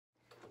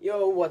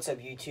Yo, what's up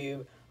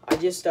YouTube? I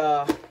just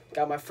got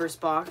my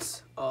first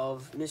box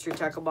of Mystery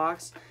Tackle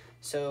Box,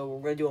 so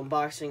we're going to do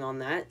unboxing on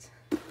that.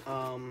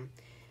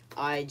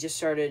 I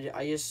just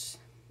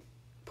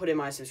put in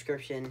my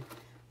subscription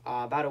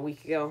about a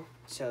week ago,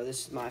 so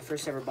this is my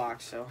first ever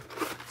box, so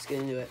let's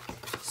get into it.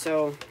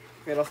 So,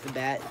 right off the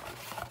bat,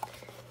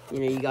 you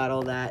know, you got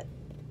all that.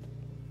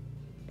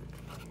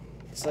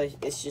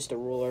 It's just a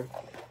ruler.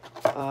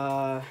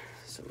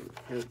 Some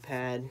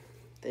notepad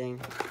thing.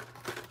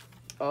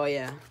 Oh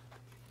yeah,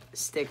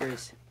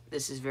 stickers.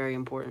 This is very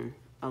important.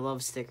 I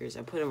love stickers.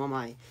 I put them on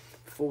my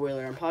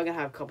four-wheeler. I'm probably gonna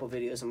have a couple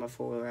videos on my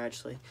four-wheeler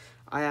actually.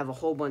 I have a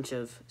whole bunch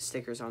of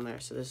stickers on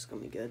there, so this is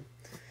gonna be good.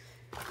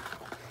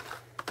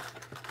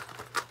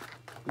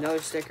 Another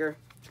sticker,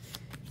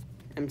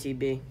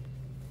 MTB.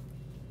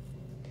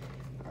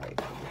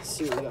 Alright, let's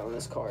see what we got on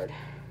this card.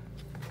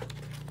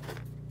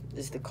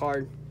 This is the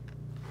card.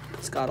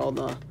 It's got all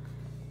the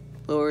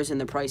lures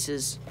and the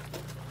prices.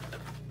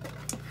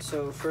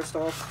 So first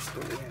off,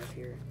 what do we have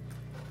here?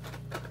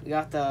 We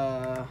got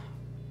the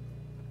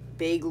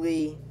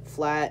Bagley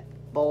Flat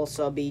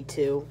Balsa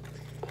B2.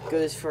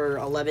 Goes for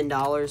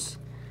 $11.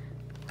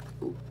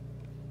 Ooh.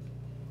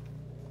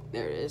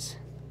 There it is.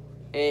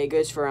 It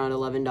goes for around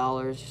 $11,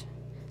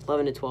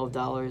 $11 to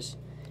 $12.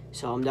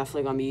 So I'm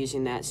definitely gonna be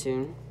using that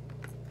soon.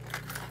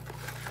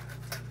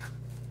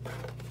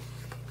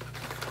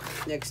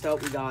 Next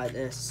up, we got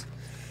this.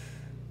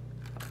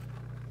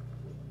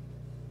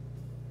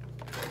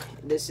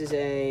 This is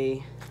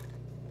a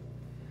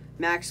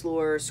Max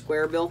Lure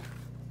Square Bill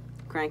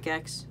Crank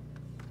X.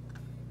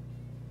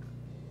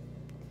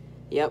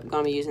 Yep,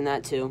 gonna be using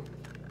that too.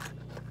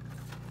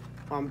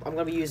 I'm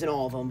gonna be using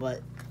all of them,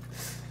 but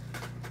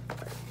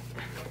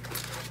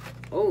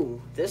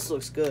oh, this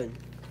looks good.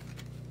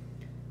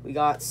 We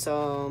got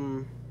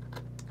some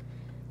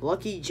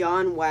Lucky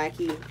John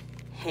Wacky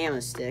Hammer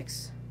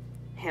Stick.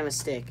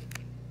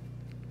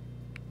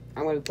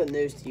 I'm gonna be putting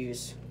those to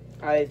use.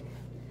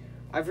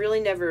 I've really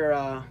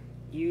never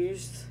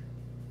used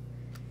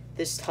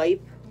this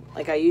type.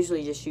 Like, I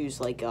usually just use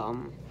like a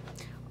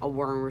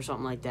worm or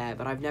something like that,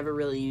 but I've never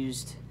really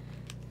used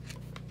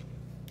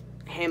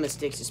hammer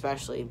sticks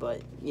especially,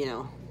 but you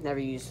know, never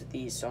used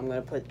these, so I'm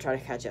gonna try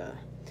to catch a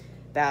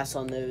bass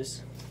on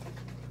those.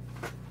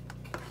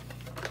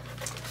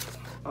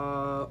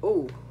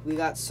 Oh, we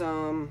got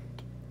some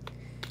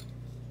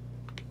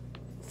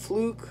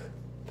fluke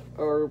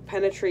or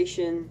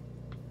penetration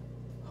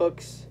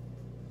hooks,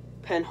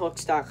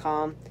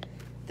 penhooks.com.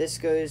 This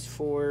goes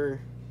for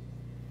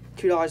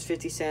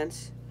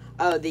 $2.50.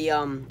 Oh, the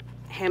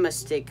hammer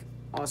stick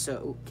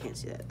also, oh, can't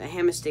see that. The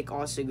hammer stick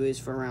also goes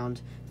for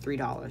around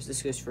 $3.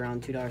 This goes for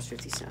around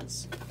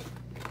 $2.50.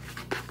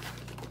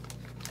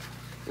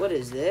 What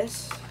is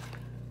this?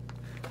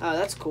 Oh,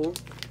 that's cool.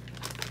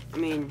 I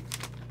mean,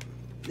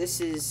 this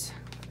is,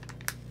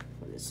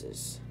 what is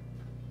this?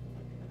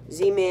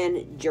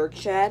 Z-Man Jerk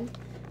Shad,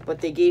 but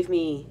they gave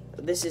me,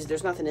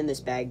 there's nothing in this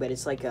bag, but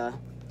it's like a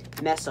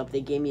mess up. They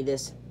gave me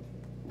this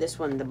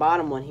one, the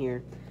bottom one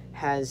here,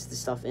 has the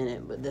stuff in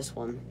it, but this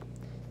one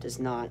does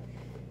not.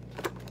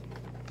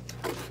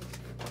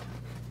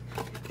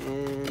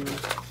 And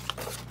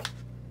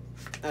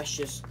that's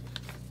just,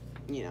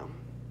 you know,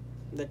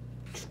 the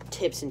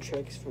tips and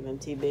tricks from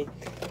MTB.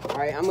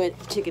 Alright, I'm going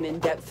to take an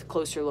in-depth,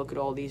 closer look at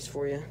all these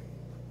for you.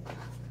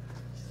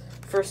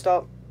 First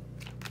up,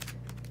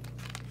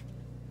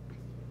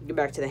 go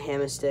back to the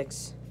hammer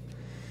sticks.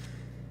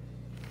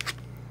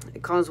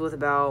 It comes with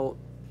about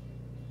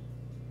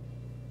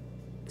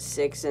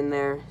 6 in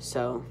there,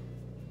 so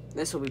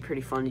this will be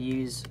pretty fun to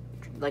use.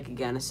 Like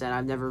again, I said,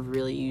 I've never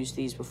really used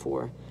these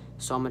before,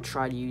 so I'm gonna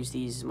try to use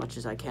these as much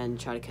as I can,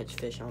 try to catch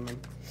fish on them.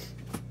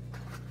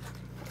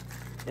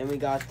 Then we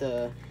got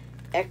the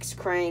X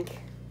Crank,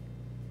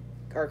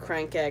 or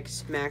Crank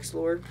X Max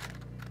Lure.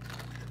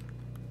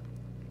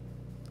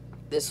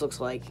 This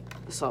looks like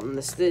something.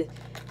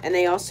 And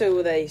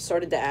they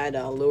started to add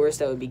lures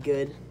that would be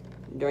good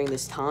during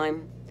this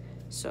time.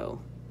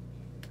 So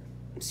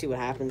let's see what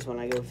happens when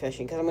I go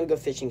fishing, because I'm gonna go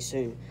fishing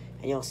soon,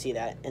 and you'll see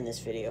that in this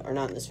video, or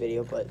not in this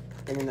video, but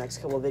in the next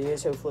couple of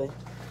videos hopefully.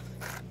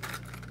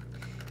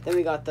 Then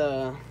we got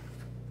the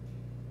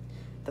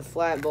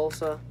flat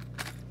balsa.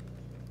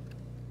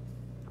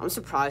 I'm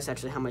surprised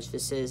actually how much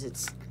this is. It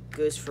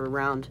goes for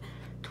around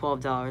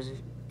 $12. You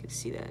can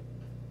see that.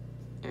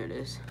 There it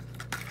is.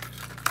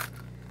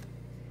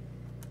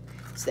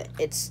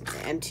 It's the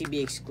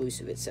MTB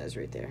exclusive, it says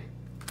right there.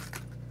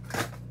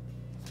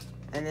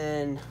 And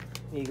then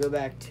you go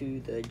back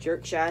to the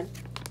Jerk Shad.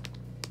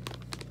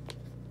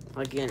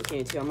 Again,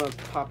 I'm gonna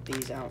pop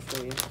these out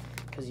for you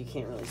because you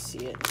can't really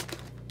see it.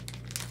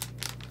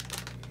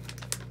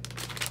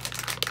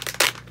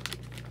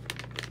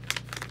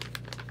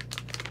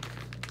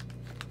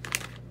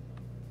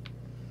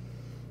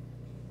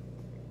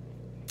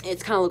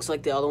 It kind of looks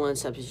like the other one,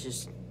 except it's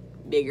just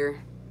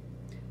bigger.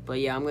 But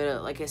yeah, I'm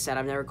gonna, like I said,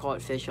 I've never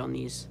caught fish on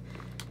these.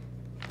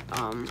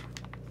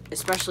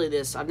 Especially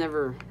this. I've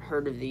never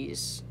heard of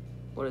these.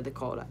 What are they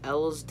called?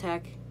 L's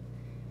Tech.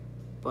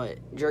 But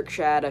jerk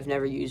shad, I've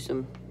never used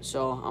them,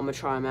 so I'm gonna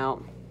try them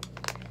out.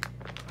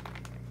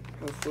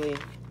 Hopefully,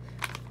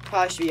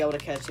 probably should be able to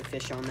catch a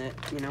fish on it,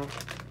 you know.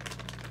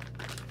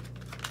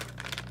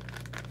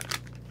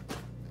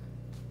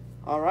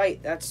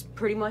 Alright, that's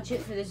pretty much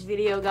it for this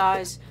video,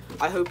 guys.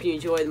 I hope you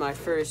enjoyed my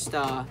first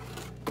MTB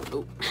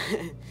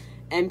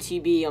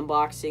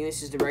unboxing.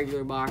 This is the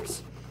regular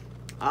box.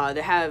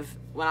 They have,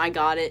 when I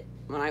got it,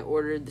 when I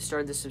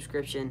started the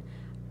subscription,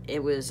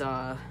 it was,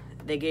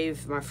 they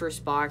gave my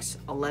first box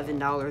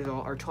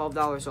 $11 or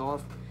 $12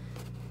 off.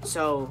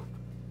 So,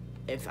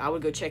 if I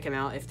would go check them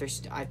out, if they're,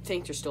 I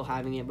think they're still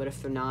having it, but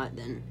if they're not,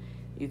 then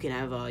you can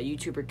have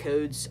YouTuber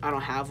codes. I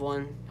don't have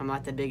one. I'm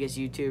not the biggest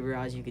YouTuber,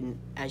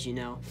 as you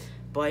know,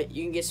 but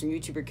you can get some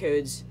YouTuber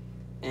codes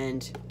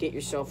and get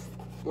yourself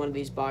one of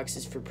these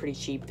boxes for pretty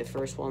cheap, the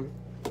first one.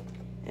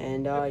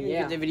 And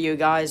yeah, the video,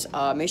 guys.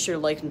 Make sure to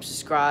like and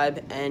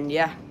subscribe, and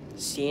yeah,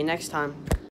 see you next time.